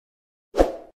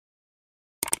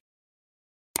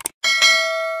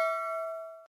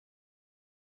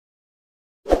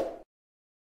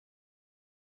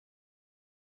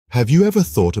Have you ever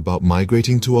thought about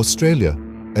migrating to Australia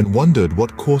and wondered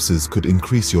what courses could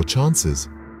increase your chances?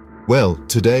 Well,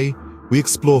 today we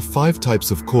explore 5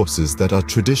 types of courses that are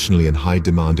traditionally in high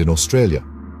demand in Australia.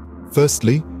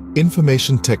 Firstly,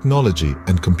 information technology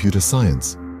and computer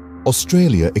science.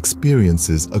 Australia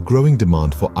experiences a growing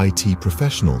demand for IT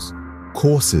professionals.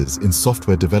 Courses in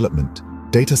software development,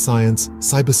 data science,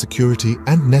 cybersecurity,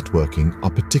 and networking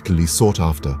are particularly sought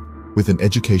after. With an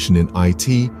education in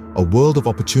IT, a world of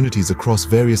opportunities across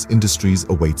various industries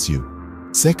awaits you.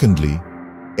 Secondly,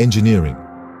 engineering.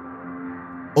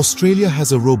 Australia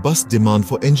has a robust demand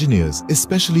for engineers,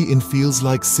 especially in fields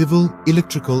like civil,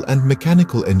 electrical, and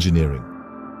mechanical engineering.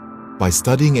 By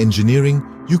studying engineering,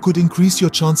 you could increase your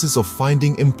chances of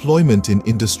finding employment in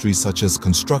industries such as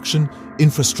construction,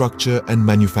 infrastructure, and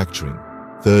manufacturing.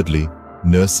 Thirdly,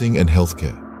 nursing and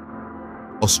healthcare.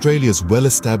 Australia's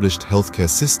well-established healthcare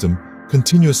system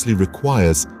continuously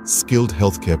requires skilled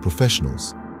healthcare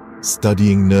professionals.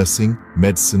 Studying nursing,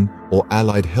 medicine, or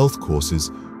allied health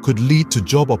courses could lead to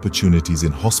job opportunities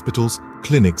in hospitals,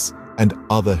 clinics, and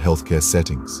other healthcare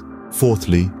settings.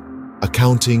 Fourthly,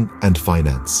 accounting and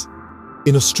finance.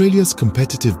 In Australia's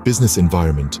competitive business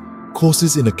environment,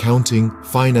 courses in accounting,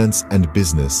 finance, and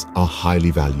business are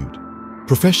highly valued.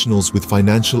 Professionals with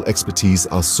financial expertise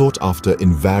are sought after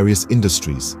in various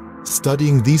industries.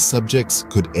 Studying these subjects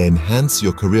could enhance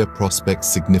your career prospects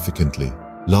significantly.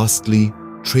 Lastly,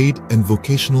 trade and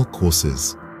vocational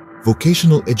courses.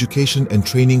 Vocational education and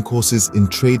training courses in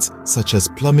trades such as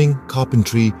plumbing,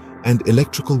 carpentry, and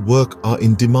electrical work are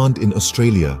in demand in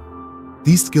Australia.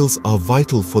 These skills are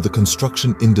vital for the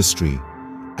construction industry,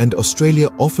 and Australia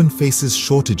often faces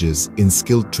shortages in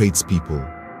skilled tradespeople.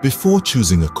 Before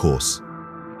choosing a course,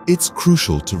 it's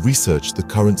crucial to research the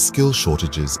current skill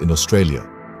shortages in Australia.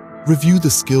 Review the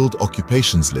skilled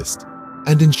occupations list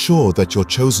and ensure that your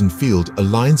chosen field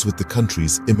aligns with the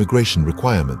country's immigration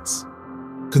requirements.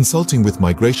 Consulting with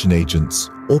migration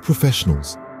agents or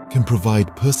professionals can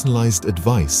provide personalized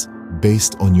advice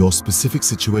based on your specific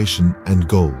situation and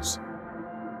goals.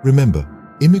 Remember,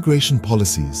 immigration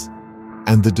policies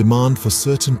and the demand for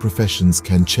certain professions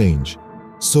can change,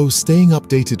 so staying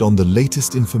updated on the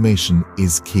latest information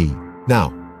is key.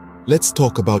 Now, let's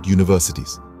talk about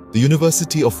universities. The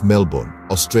University of Melbourne,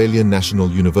 Australian National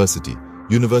University,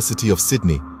 University of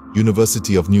Sydney,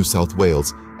 University of New South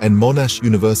Wales, and Monash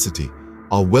University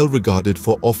are well regarded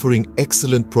for offering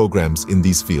excellent programs in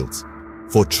these fields.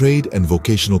 For trade and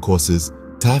vocational courses,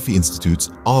 TAFE institutes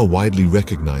are widely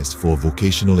recognized for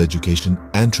vocational education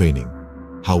and training.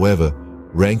 However,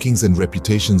 rankings and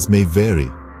reputations may vary,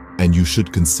 and you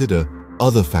should consider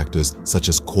other factors such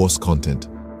as course content,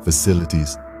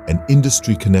 facilities, and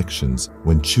industry connections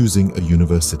when choosing a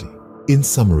university. In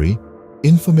summary,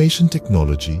 information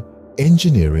technology,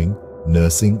 engineering,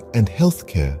 nursing and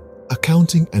healthcare,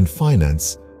 accounting and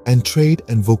finance, and trade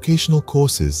and vocational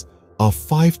courses are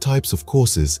 5 types of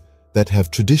courses that have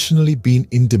traditionally been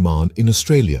in demand in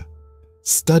Australia.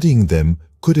 Studying them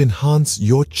could enhance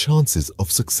your chances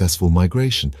of successful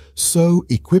migration. So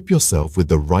equip yourself with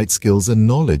the right skills and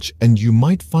knowledge, and you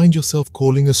might find yourself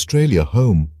calling Australia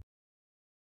home.